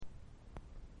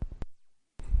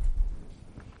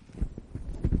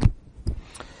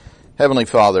Heavenly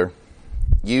Father,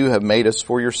 you have made us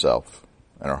for yourself,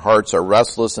 and our hearts are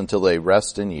restless until they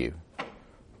rest in you.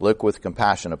 Look with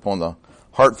compassion upon the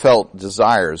heartfelt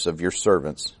desires of your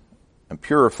servants, and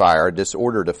purify our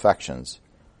disordered affections,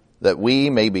 that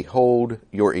we may behold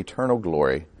your eternal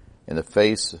glory in the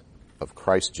face of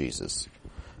Christ Jesus,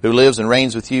 who lives and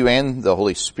reigns with you and the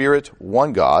Holy Spirit,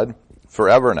 one God,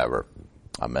 forever and ever.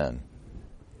 Amen.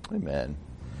 Amen.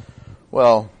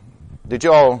 Well, did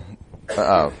y'all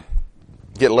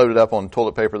get loaded up on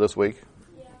toilet paper this week?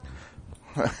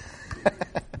 Yeah.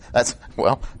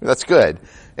 That's good.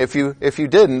 If you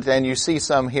didn't and you see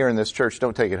some here in this church,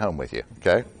 don't take it home with you,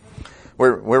 okay?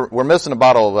 We're missing a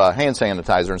bottle of hand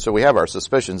sanitizer, and so we have our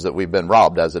suspicions that we've been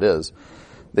robbed as it is.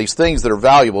 These things that are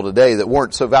valuable today that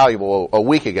weren't so valuable a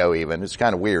week ago even, it's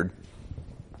kind of weird.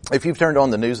 If you've turned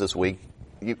on the news this week,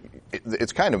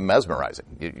 it's kind of mesmerizing.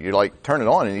 You like turn it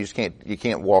on and you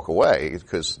can't walk away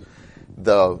because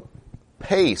the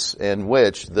pace in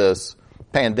which this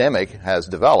pandemic has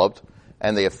developed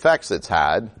and the effects it's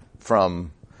had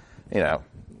from,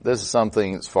 this is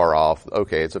something that's far off.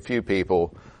 Okay, it's a few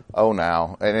people. Oh,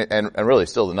 now, and really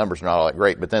still the numbers are not all that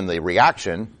great, but then the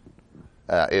reaction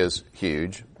is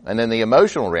huge, and then the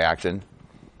emotional reaction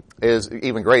is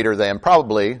even greater than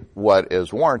probably what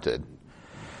is warranted.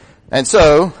 And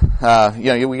so,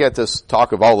 we get this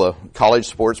talk of all the college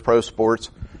sports, pro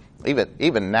sports,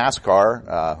 even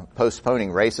NASCAR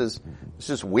postponing races. It's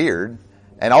just weird.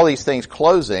 And all these things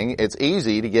closing, it's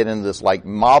easy to get into this like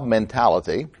mob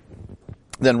mentality,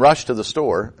 then rush to the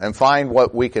store and find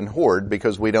what we can hoard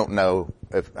because we don't know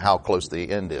how close the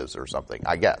end is or something,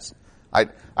 I guess.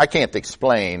 I can't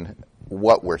explain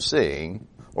what we're seeing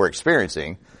or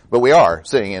experiencing, but we are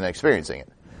seeing and experiencing it.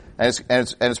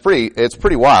 And it's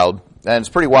pretty wild. And it's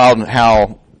pretty wild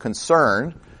how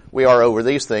concerned we are over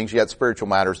these things, yet spiritual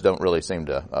matters don't really seem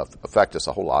to affect us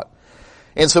a whole lot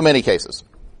in so many cases.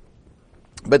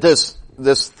 But this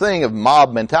thing of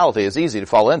mob mentality is easy to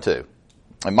fall into.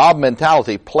 And mob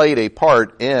mentality played a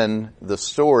part in the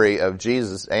story of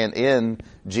Jesus and in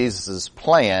Jesus'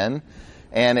 plan.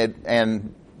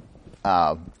 And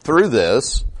through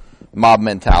this mob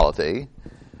mentality,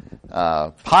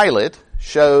 Pilate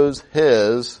shows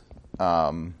his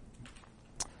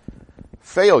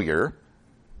failure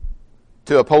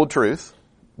to uphold truth,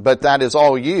 but that is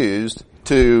all used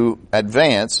to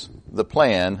advance the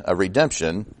plan of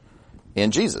redemption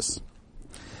in Jesus.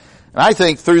 And I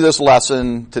think through this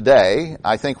lesson today,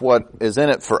 I think what is in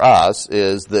it for us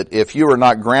is that if you are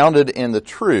not grounded in the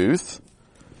truth,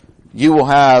 you will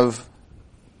have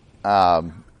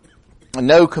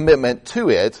no commitment to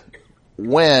it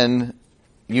when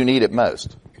you need it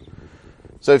most.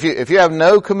 So if you have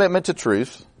no commitment to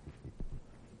truth,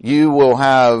 you will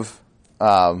have,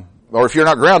 or if you're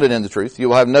not grounded in the truth, you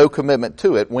will have no commitment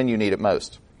to it when you need it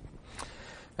most.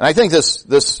 And I think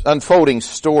this unfolding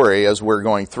story as we're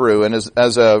going through, and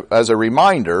as a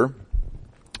reminder,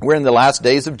 we're in the last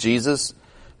days of Jesus.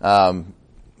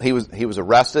 He was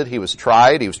arrested. He was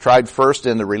tried. He was tried first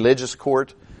in the religious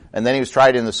court, and then he was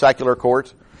tried in the secular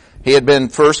court. He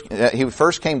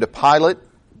first came to Pilate.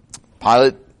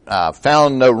 Pilate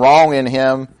found no wrong in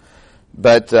him,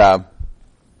 but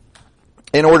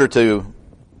in order to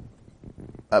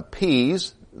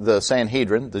appease the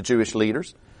Sanhedrin, the Jewish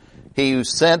leaders, he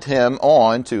sent him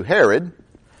on to Herod,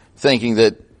 thinking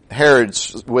that Herod,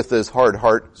 with his hard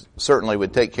heart, certainly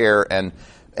would take care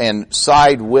and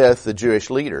side with the Jewish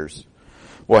leaders.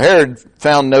 Well, Herod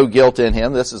found no guilt in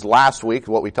him. This is last week,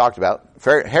 what we talked about.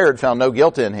 Herod found no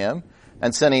guilt in him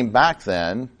and sent him back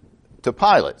then to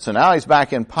Pilate. So now he's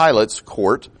back in Pilate's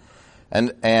court,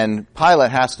 and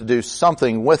Pilate has to do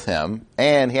something with him,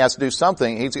 and he has to do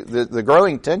something. The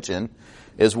growing tension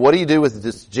is, what do you do with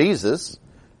this Jesus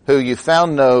who you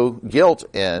found no guilt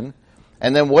in?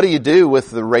 And then what do you do with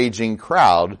the raging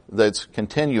crowd that's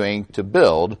continuing to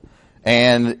build,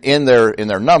 and in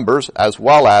their numbers as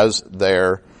well as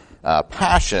their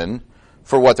passion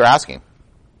for what they're asking?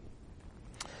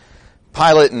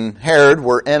 Pilate and Herod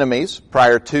were enemies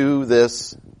prior to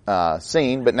this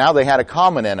scene, but now they had a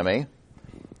common enemy.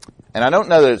 And I don't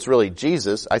know that it's really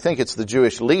Jesus. I think it's the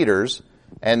Jewish leaders,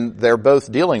 and they're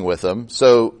both dealing with them.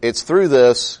 So it's through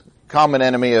this common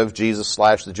enemy of Jesus /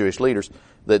 the Jewish leaders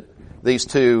that these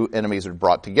two enemies are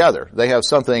brought together. They have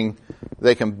something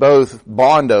they can both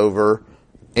bond over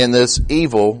in this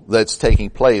evil that's taking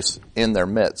place in their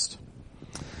midst.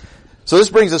 So this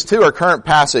brings us to our current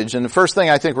passage, and the first thing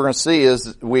I think we're going to see is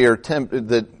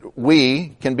that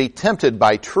we can be tempted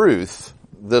by truth.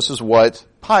 This is what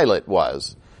Pilate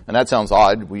was. And that sounds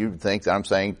odd. You would think that I'm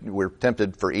saying we're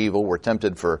tempted for evil, we're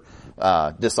tempted for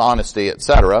dishonesty,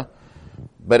 etc.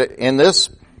 But in this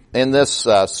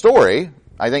story,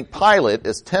 I think Pilate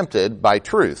is tempted by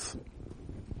truth.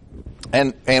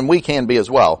 And we can be as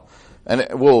well. And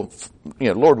we'll,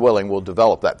 Lord willing, we'll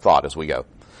develop that thought as we go.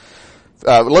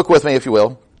 Look with me, if you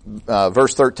will.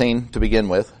 Verse 13 to begin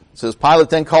with. It says, Pilate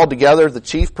then called together the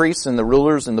chief priests and the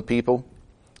rulers and the people.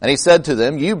 And he said to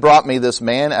them, you brought me this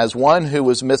man as one who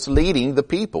was misleading the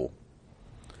people.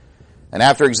 And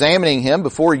after examining him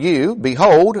before you,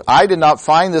 behold, I did not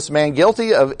find this man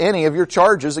guilty of any of your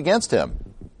charges against him.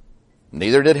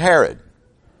 Neither did Herod.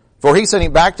 For he sent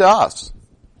him back to us.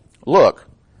 Look,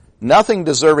 nothing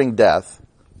deserving death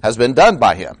has been done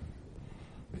by him.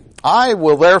 I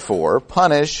will therefore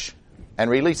punish and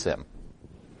release him.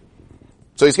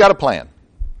 So he's got a plan.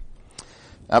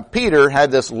 Now Peter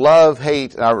had this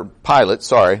Peter's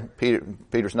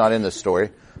not in this story.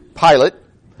 Pilate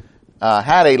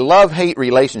had a love-hate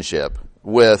relationship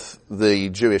with the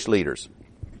Jewish leaders.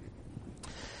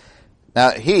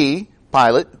 Now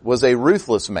Pilate, was a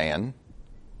ruthless man,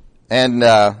 and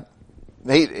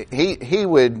he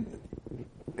would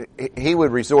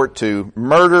resort to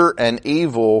murder and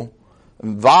evil,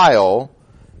 vile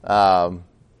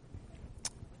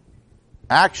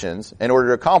actions in order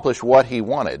to accomplish what he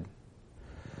wanted.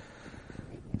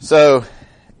 So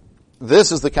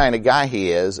this is the kind of guy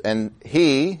he is, and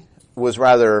he was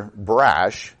rather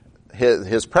brash.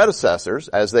 His predecessors,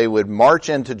 as they would march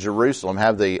into Jerusalem,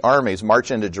 have the armies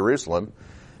march into Jerusalem,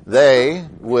 they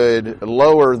would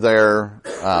lower their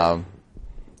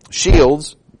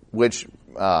shields, which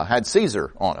had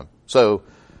Caesar on them. So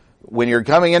when you're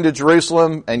coming into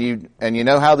Jerusalem and you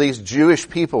know how these Jewish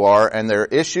people are and their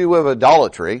issue of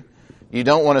idolatry, you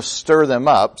don't want to stir them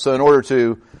up. So in order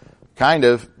to kind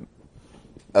of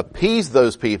appease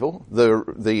those people,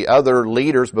 the other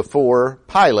leaders before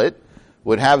Pilate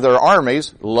would have their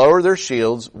armies lower their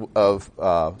shields of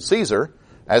Caesar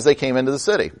as they came into the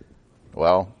city.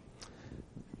 Well,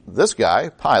 this guy,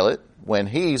 Pilate, when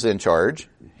he's in charge,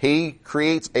 he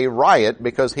creates a riot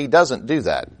because he doesn't do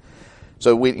that.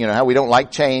 So how we don't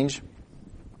like change.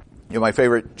 My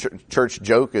favorite church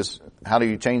joke is, how do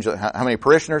you change? How many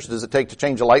parishioners does it take to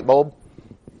change a light bulb?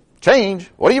 Change?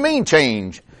 What do you mean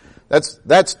change?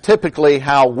 That's typically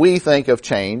how we think of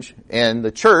change in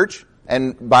the church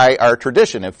and by our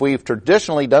tradition. If we've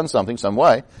traditionally done something some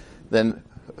way, then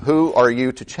who are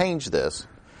you to change this?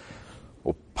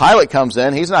 Well, Pilate comes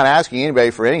in. He's not asking anybody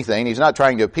for anything. He's not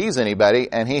trying to appease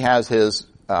anybody, and he has his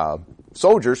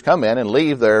soldiers come in and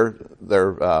leave their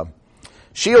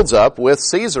shields up with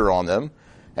Caesar on them,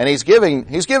 and he's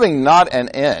giving not an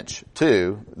inch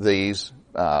to these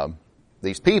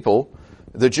people,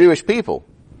 the Jewish people.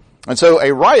 And so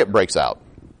a riot breaks out.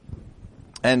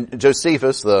 And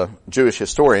Josephus, the Jewish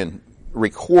historian,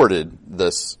 recorded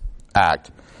this act.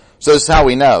 So this is how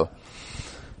we know.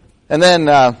 And then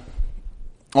on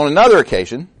another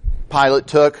occasion, Pilate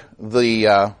took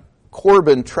the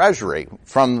Corban treasury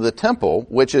from the temple,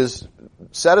 which is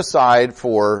set aside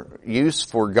for use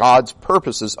for God's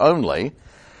purposes only,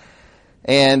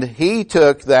 and he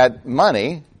took that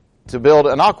money to build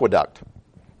an aqueduct.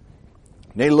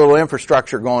 Need a little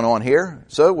infrastructure going on here,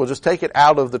 so we'll just take it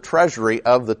out of the treasury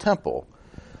of the temple.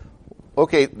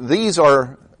 Okay, these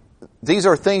are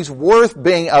things worth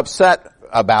being upset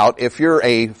about if you're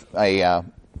a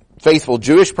faithful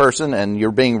Jewish person and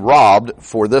you're being robbed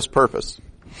for this purpose.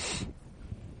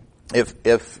 If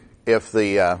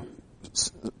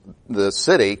the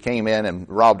city came in and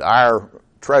robbed our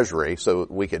treasury so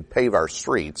we could pave our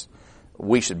streets,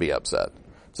 we should be upset.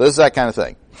 So this is that kind of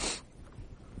thing.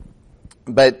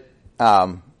 But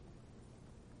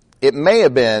it may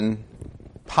have been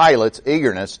Pilate's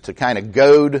eagerness to kind of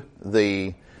goad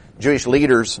the Jewish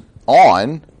leaders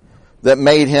on that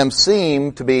made him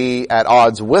seem to be at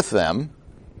odds with them.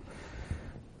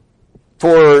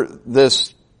 For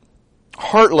this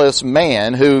heartless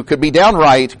man who could be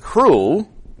downright cruel,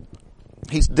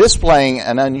 he's displaying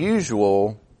an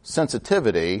unusual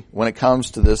sensitivity when it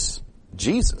comes to this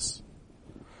Jesus.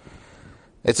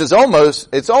 It's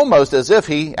almost as if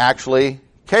he actually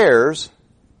cares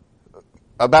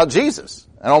about Jesus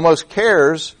and almost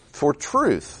cares for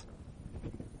truth.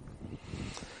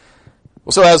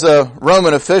 So as a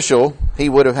Roman official, he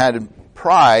would have had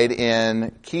pride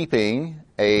in keeping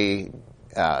a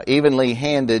evenly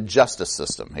handed justice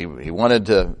system. He wanted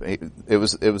to.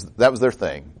 That was their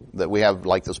thing, that we have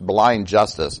like this blind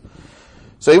justice.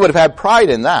 So he would have had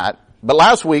pride in that. But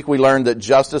last week we learned that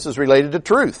justice is related to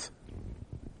truth.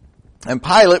 And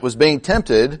Pilate was being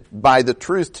tempted by the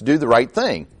truth to do the right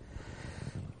thing.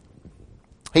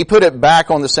 He put it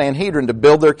back on the Sanhedrin to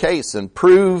build their case and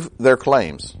prove their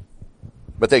claims.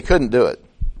 But they couldn't do it.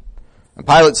 And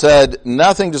Pilate said,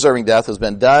 "Nothing deserving death has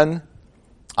been done.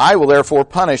 I will therefore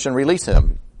punish and release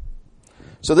him."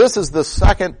 So this is the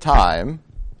second time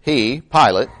he,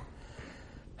 Pilate,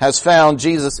 has found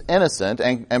Jesus innocent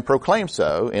and proclaimed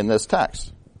so in this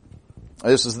text.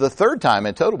 This is the third time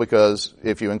in total, because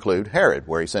if you include Herod,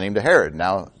 where he sent him to Herod.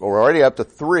 Now, we're already up to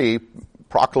 3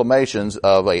 proclamations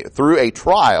through a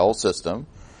trial system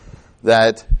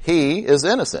that he is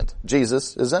innocent.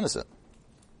 Jesus is innocent.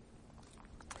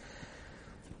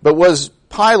 But was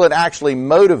Pilate actually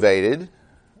motivated,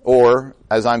 or,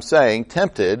 as I'm saying,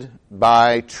 tempted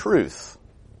by truth?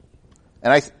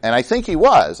 And I think he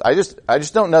was. I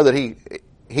just don't know that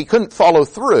he couldn't follow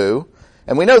through.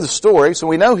 And we know the story, so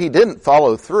we know he didn't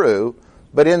follow through.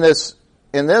 But in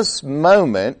this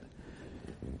moment,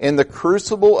 in the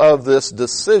crucible of this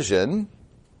decision,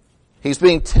 he's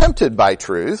being tempted by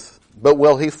truth, but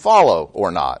will he follow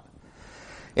or not?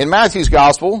 In Matthew's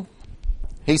gospel,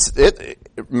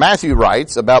 Matthew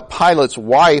writes about Pilate's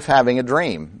wife having a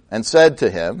dream and said to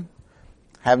him,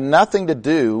 "Have nothing to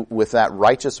do with that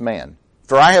righteous man,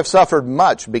 for I have suffered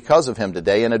much because of him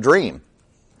today in a dream."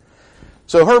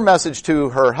 So her message to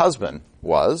her husband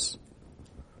was,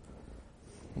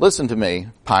 "Listen to me,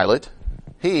 Pilate.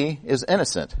 He is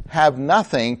innocent. Have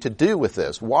nothing to do with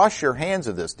this. Wash your hands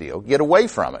of this deal. Get away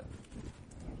from it."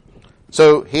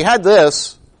 So he had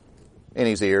this in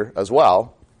his ear as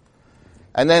well.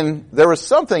 And then there was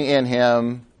something in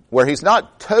him where he's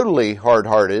not totally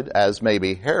hard-hearted as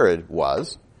maybe Herod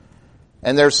was.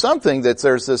 And there's something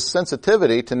there's this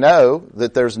sensitivity to know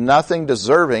that there's nothing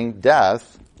deserving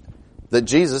death that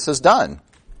Jesus has done.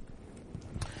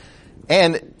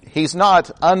 And he's not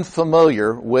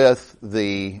unfamiliar with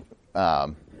the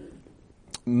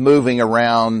moving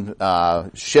around,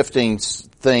 shifting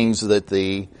things that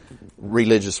the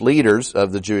religious leaders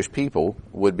of the Jewish people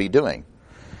would be doing.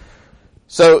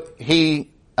 So he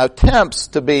attempts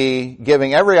to be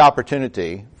giving every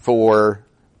opportunity for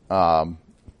the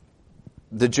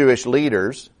Jewish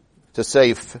leaders to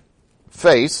save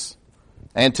face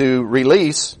and to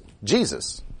release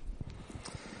Jesus.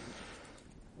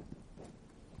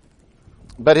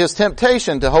 But his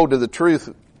temptation to hold to the truth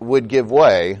would give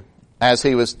way as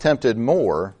he was tempted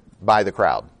more by the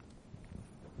crowd.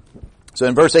 So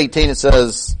in verse 18 it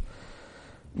says,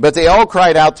 "But they all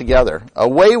cried out together,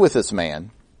 'Away with this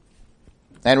man,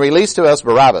 and release to us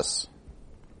Barabbas,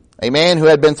 a man who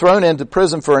had been thrown into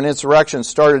prison for an insurrection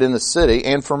started in the city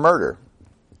and for murder.'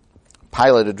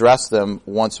 Pilate addressed them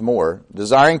once more,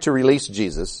 desiring to release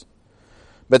Jesus,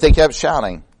 but they kept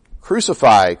shouting,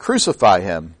 'Crucify, crucify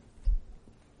him.'"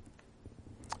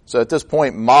 So at this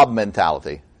point, mob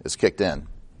mentality is kicked in.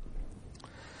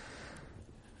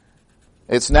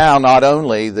 It's now not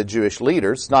only the Jewish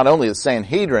leaders, not only the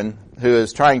Sanhedrin who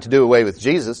is trying to do away with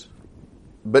Jesus,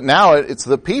 but now it's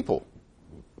the people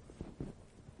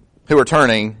who are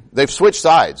turning. They've switched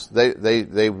sides.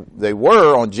 They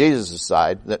were on Jesus'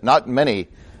 side, not many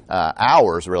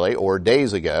hours really or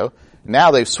days ago.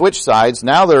 Now they've switched sides.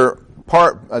 Now they're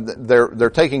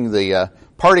taking the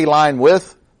party line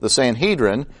with the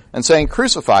Sanhedrin and saying,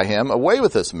 "Crucify him, away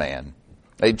with this man."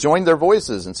 They joined their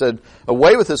voices and said,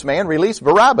 "Away with this man, release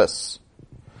Barabbas."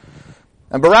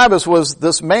 And Barabbas was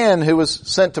this man who was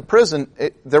sent to prison.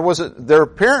 There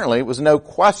apparently was no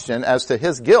question as to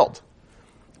his guilt,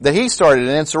 that he started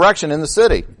an insurrection in the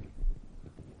city.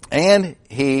 And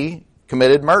he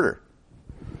committed murder.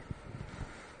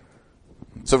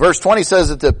 So verse 20 says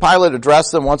that the Pilate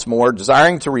addressed them once more,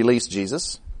 desiring to release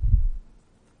Jesus.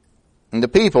 And the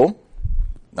people,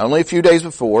 only a few days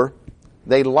before,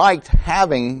 they liked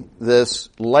having this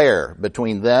layer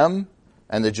between them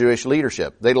and the Jewish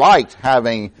leadership. They liked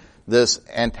having this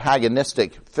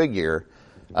antagonistic figure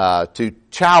to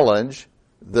challenge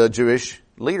the Jewish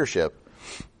leadership.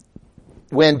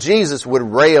 When Jesus would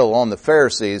rail on the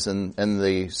Pharisees and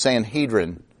the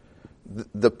Sanhedrin,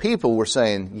 the people were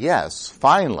saying, "Yes,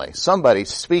 finally,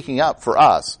 somebody's speaking up for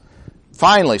us.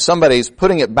 Finally, somebody's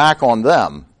putting it back on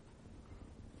them."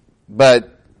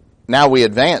 But now we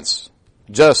advance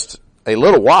just a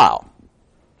little while.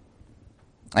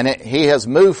 And he has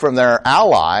moved from their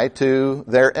ally to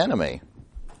their enemy.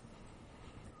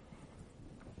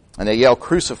 And they yell,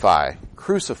 "Crucify,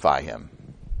 crucify him."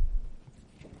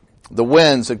 The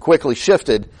winds had quickly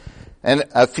shifted. And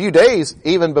a few days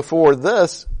even before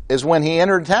this is when he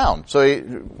entered town.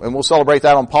 And we'll celebrate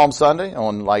that on Palm Sunday,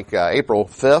 on April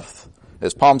 5th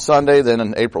is Palm Sunday, then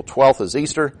on April 12th is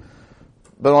Easter.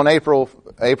 But on April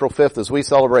 5th, as we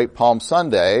celebrate Palm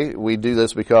Sunday, we do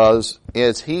this because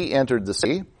as he entered the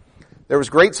city, there was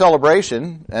great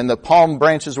celebration, and the palm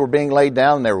branches were being laid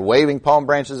down, and they were waving palm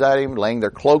branches at him, laying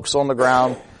their cloaks on the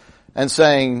ground, and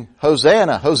saying,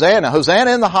 Hosanna, Hosanna,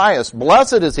 Hosanna in the highest.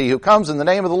 Blessed is he who comes in the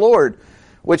name of the Lord,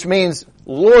 which means,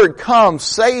 Lord, come,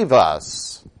 save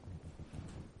us.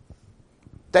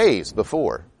 Days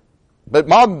before. But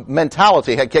mob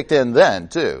mentality had kicked in then,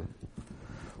 too.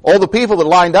 All the people that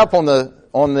lined up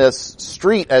on this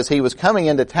street as he was coming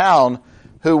into town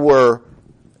who were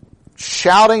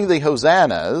shouting the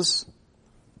hosannas,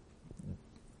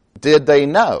 did they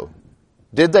know?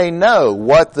 Did they know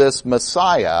what this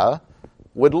Messiah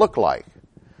would look like?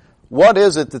 What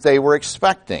is it that they were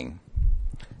expecting?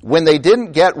 When they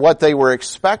didn't get what they were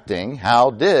expecting,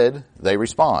 how did they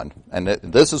respond? And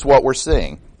this is what we're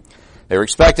seeing. They were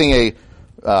expecting a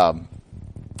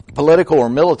political or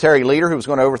military leader who was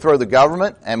going to overthrow the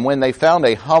government, and when they found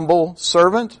a humble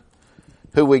servant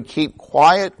who would keep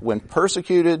quiet when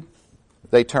persecuted,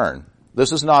 they turned.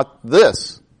 This is not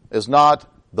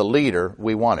the leader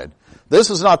we wanted. This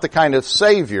is not the kind of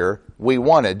Savior we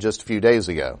wanted just a few days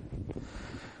ago.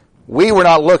 We were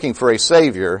not looking for a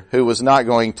Savior who was not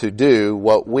going to do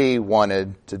what we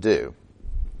wanted to do.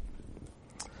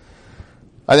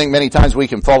 I think many times we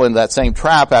can fall into that same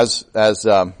trap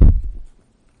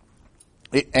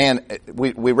and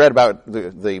we read about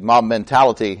the mob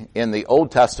mentality in the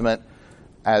Old Testament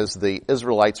as the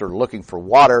Israelites are looking for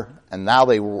water, and now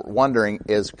they were wondering,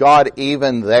 is God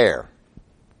even there?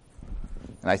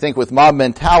 And I think with mob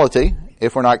mentality,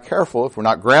 if we're not careful, if we're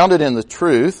not grounded in the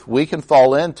truth, we can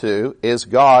fall into, is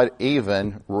God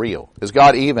even real? Is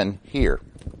God even here?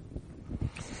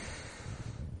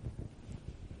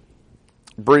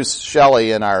 Bruce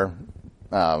Shelley, in our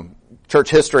church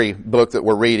history book that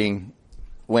we're reading,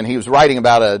 when he was writing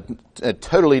about a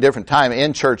totally different time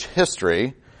in church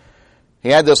history, he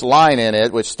had this line in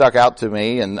it which stuck out to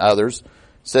me and others.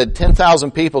 Said,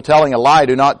 10,000 people telling a lie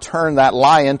do not turn that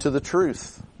lie into the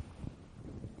truth.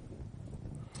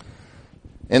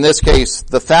 In this case,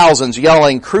 the thousands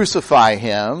yelling, crucify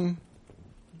him,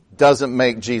 doesn't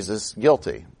make Jesus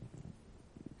guilty.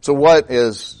 So what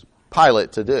is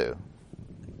Pilate to do?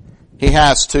 He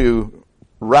has to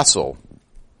wrestle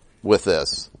with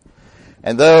this.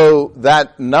 And though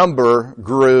that number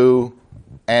grew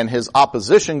and his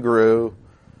opposition grew,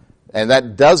 and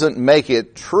that doesn't make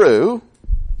it true,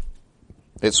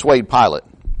 it swayed Pilate.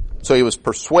 So he was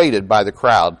persuaded by the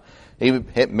crowd. He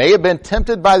may have been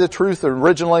tempted by the truth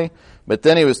originally, but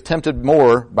then he was tempted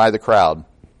more by the crowd.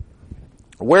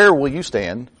 Where will you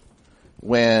stand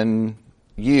when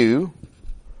you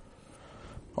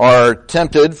are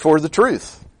tempted for the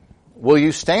truth? Will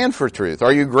you stand for truth?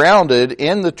 Are you grounded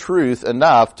in the truth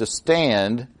enough to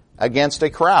stand against a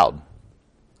crowd?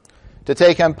 To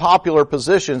take unpopular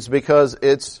positions because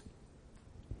it's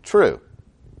true?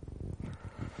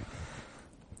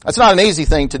 That's not an easy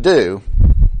thing to do.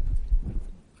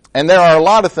 And there are a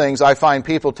lot of things I find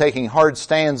people taking hard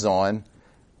stands on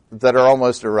that are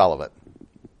almost irrelevant.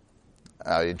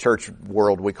 In church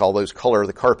world, we call those color of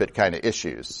the carpet kind of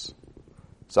issues.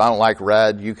 So I don't like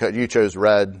red. You chose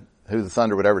red. Who the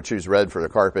thunder would ever choose red for the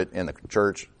carpet in the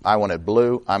church? I wanted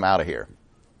blue. I'm out of here.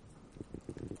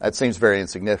 That seems very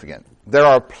insignificant. There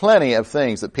are plenty of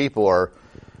things that people are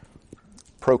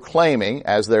proclaiming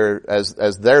as their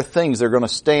things they're going to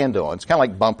stand on. It's kind of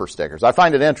like bumper stickers. I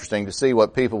find it interesting to see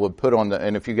what people would put on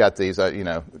and if you got these,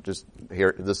 just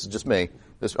here, this is just me.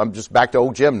 I'm just back to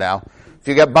old Jim now. If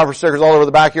you got bumper stickers all over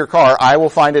the back of your car, I will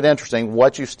find it interesting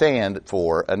what you stand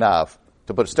for enough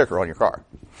to put a sticker on your car.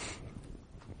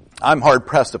 I'm hard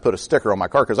pressed to put a sticker on my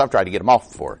car because I've tried to get them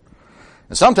off before.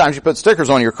 And sometimes you put stickers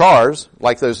on your cars,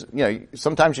 like those,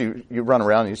 sometimes you run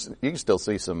around and you can still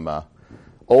see some,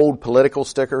 old political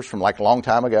stickers from like a long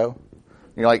time ago.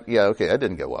 You're like, yeah, okay, that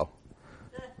didn't go well.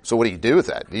 So what do you do with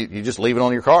that? You just leave it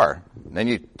on your car. Then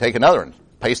you take another and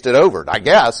paste it over it, I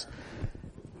guess.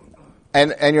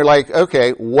 And you're like,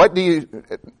 okay, what do you,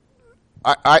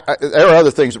 there are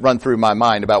other things that run through my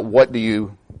mind about what do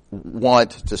you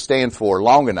want to stand for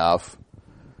long enough,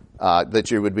 that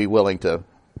you would be willing to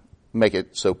make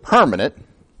it so permanent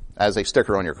as a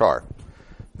sticker on your car.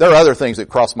 There are other things that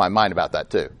cross my mind about that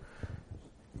too.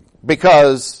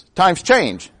 Because times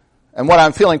change. And what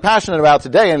I'm feeling passionate about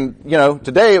today, and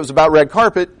today it was about red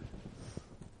carpet.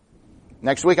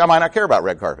 Next week I might not care about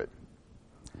red carpet.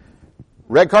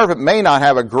 Red carpet may not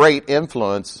have a great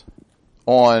influence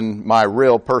on my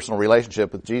real personal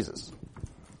relationship with Jesus.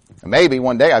 And maybe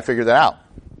one day I figure that out.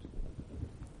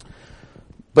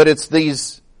 But it's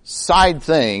these side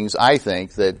things, I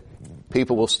think, that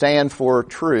people will stand for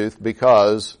truth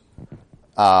because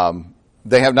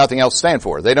they have nothing else to stand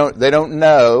for. They don't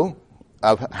know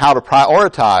of how to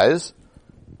prioritize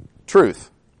truth.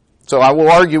 So I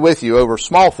will argue with you over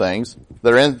small things,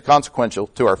 that are inconsequential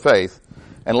to our faith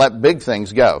and let big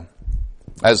things go.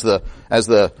 As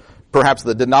perhaps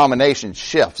the denomination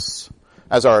shifts,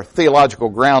 as our theological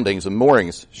groundings and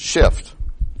moorings shift.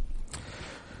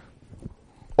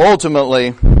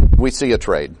 Ultimately, we see a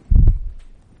trade.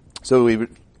 So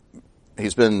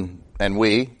he's been, and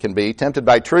we can be, tempted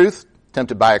by truth,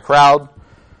 tempted by a crowd.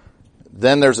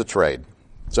 Then there's a trade.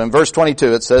 So in verse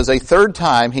 22 it says, a third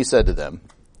time he said to them,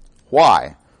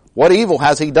 why? What evil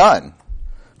has he done?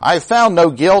 I have found no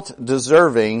guilt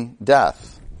deserving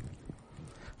death.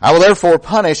 I will therefore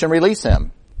punish and release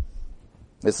him.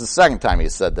 This is the second time he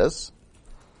has said this.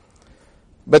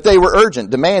 But they were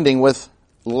urgent, demanding with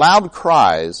loud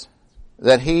cries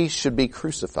that he should be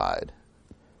crucified.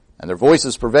 And their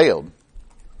voices prevailed.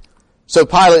 So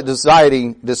Pilate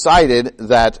decided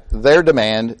that their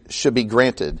demand should be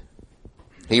granted.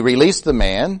 He released the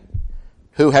man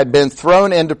who had been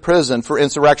thrown into prison for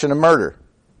insurrection and murder,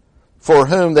 for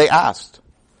whom they asked.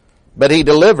 But he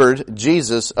delivered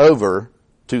Jesus over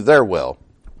to their will.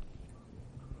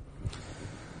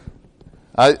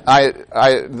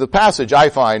 The passage I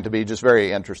find to be just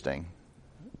very interesting.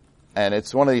 And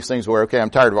it's one of these things where, okay, I'm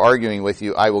tired of arguing with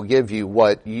you. I will give you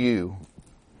what you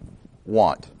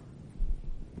want.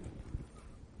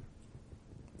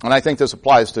 And I think this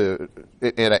applies to,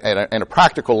 in a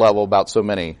practical level, about so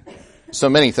many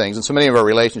things and so many of our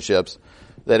relationships,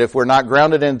 that if we're not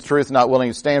grounded in truth, not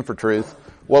willing to stand for truth,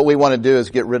 what we want to do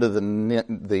is get rid of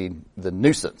the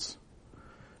nuisance.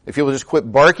 If you will just quit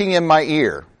barking in my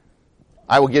ear,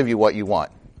 I will give you what you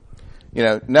want.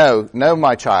 No,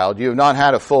 my child, you have not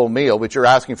had a full meal, but you're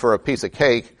asking for a piece of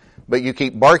cake, but you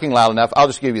keep barking loud enough, I'll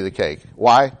just give you the cake.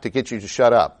 Why? To get you to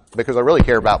shut up. Because I really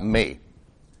care about me.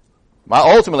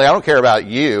 Ultimately, I don't care about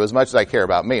you as much as I care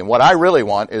about me. And what I really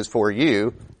want is for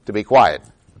you to be quiet.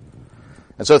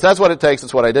 And so if that's what it takes,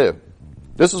 it's what I do.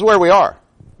 This is where we are.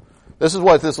 This is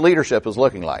what this leadership is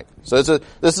looking like. So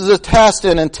this is a test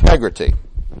in integrity.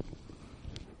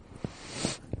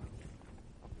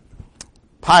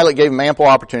 Pilate gave him ample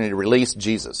opportunity to release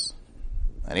Jesus.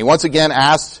 And he once again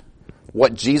asked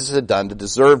what Jesus had done to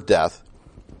deserve death.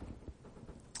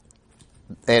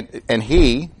 And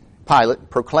he, Pilate,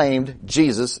 proclaimed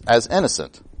Jesus as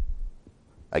innocent.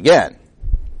 Again.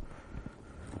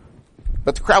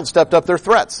 But the crowd stepped up their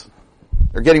threats.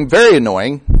 They're getting very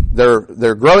annoying.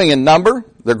 They're growing in number.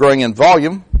 They're growing in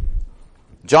volume.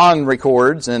 John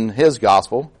records in his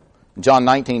gospel, John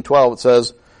 19:12, it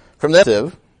says, from this,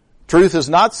 truth is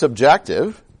not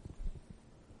subjective.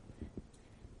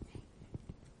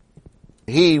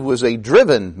 He was a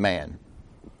driven man.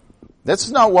 That's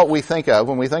not what we think of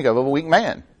when we think of a weak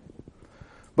man.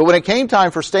 But when it came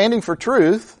time for standing for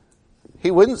truth,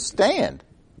 he wouldn't stand.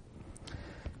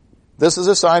 This is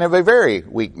a sign of a very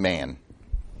weak man.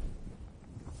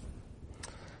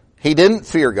 He didn't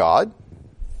fear God.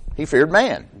 He feared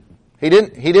man. He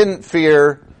didn't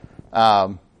fear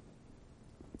how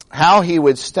he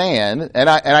would stand, and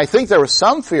I think there was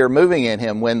some fear moving in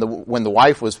him when the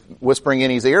wife was whispering in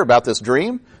his ear about this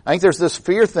dream. I think there's this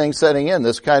fear thing setting in,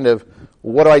 this kind of,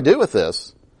 what do I do with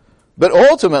this? But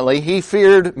ultimately, he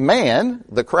feared man,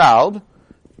 the crowd,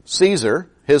 Caesar,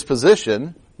 his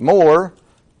position, more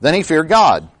than he feared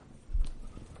God.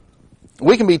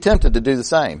 We can be tempted to do the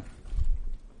same.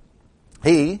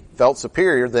 He felt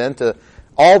superior then to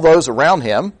all those around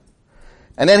him.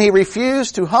 And then he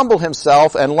refused to humble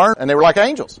himself and learn. And they were like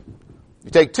angels. You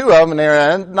take two of them and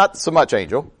they're not so much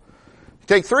angel. You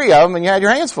take three of them and you had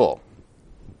your hands full.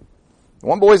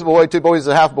 One boy's a boy, two boys is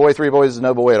a half boy, three boys is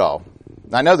no boy at all.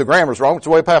 I know the grammar's wrong. It's the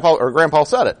way Grandpa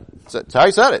said it. That's how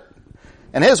he said it.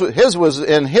 And his was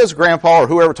in his grandpa or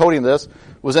whoever told him this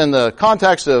was in the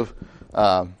context of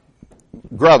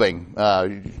grubbing,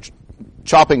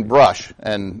 chopping brush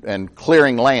and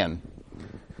clearing land.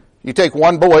 You take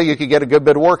one boy, you could get a good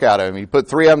bit of work out of him. You put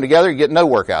three of them together, you get no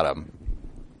work out of them.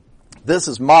 This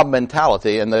is mob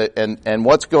mentality, and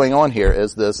what's going on here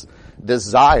is this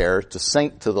desire to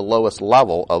sink to the lowest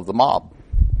level of the mob.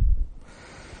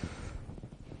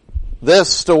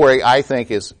 This story, I think,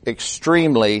 is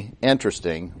extremely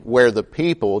interesting, where the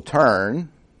people turn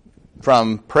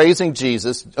from praising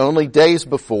Jesus only days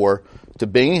before to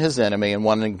being his enemy and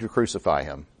wanting to crucify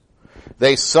him.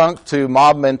 They sunk to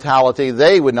mob mentality.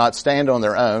 They would not stand on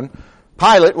their own.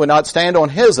 Pilate would not stand on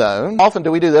his own. How often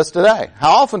do we do this today?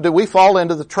 How often do we fall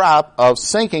into the trap of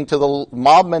sinking to the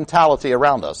mob mentality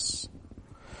around us?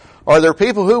 Are there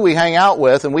people who we hang out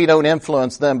with and we don't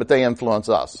influence them, but they influence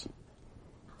us?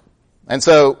 And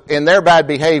so in their bad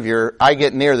behavior, I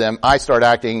get near them, I start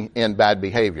acting in bad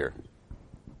behavior.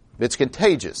 It's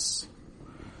contagious.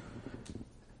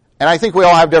 And I think we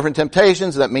all have different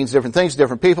temptations. That means different things to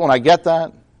different people, and I get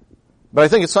that. But I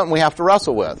think it's something we have to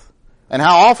wrestle with. And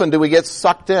how often do we get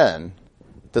sucked in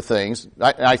to things?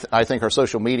 I think our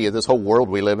social media, this whole world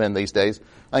we live in these days,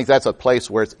 I think that's a place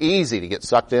where it's easy to get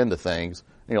sucked into things.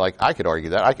 And you're like, I could argue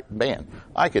that.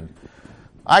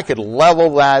 I could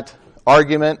level that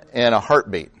argument in a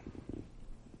heartbeat.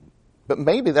 But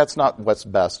maybe that's not what's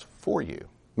best for you.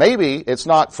 Maybe it's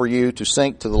not for you to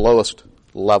sink to the lowest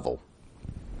level.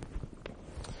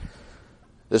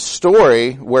 The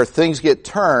story where things get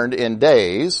turned in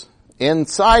days,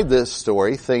 inside this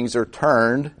story, things are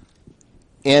turned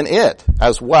in it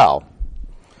as well.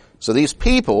 So these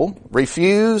people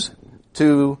refuse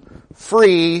to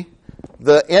free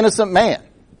the innocent man,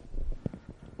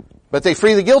 but they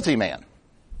free the guilty man.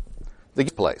 The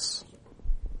place.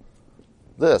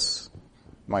 This,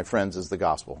 my friends, is the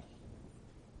gospel.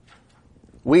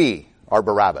 We are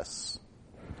Barabbas.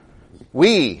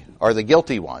 We are the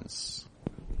guilty ones.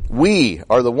 We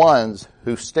are the ones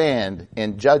who stand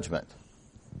in judgment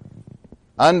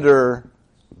under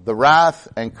the wrath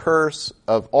and curse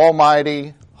of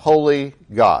Almighty, Holy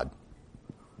God.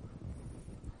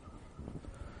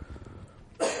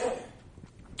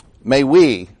 May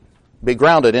we be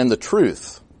grounded in the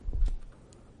truth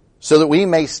so that we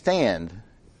may stand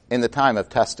in the time of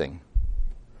testing.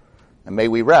 And may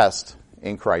we rest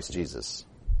in Christ Jesus.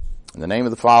 In the name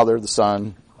of the Father, the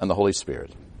Son, and the Holy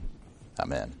Spirit.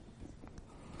 Amen.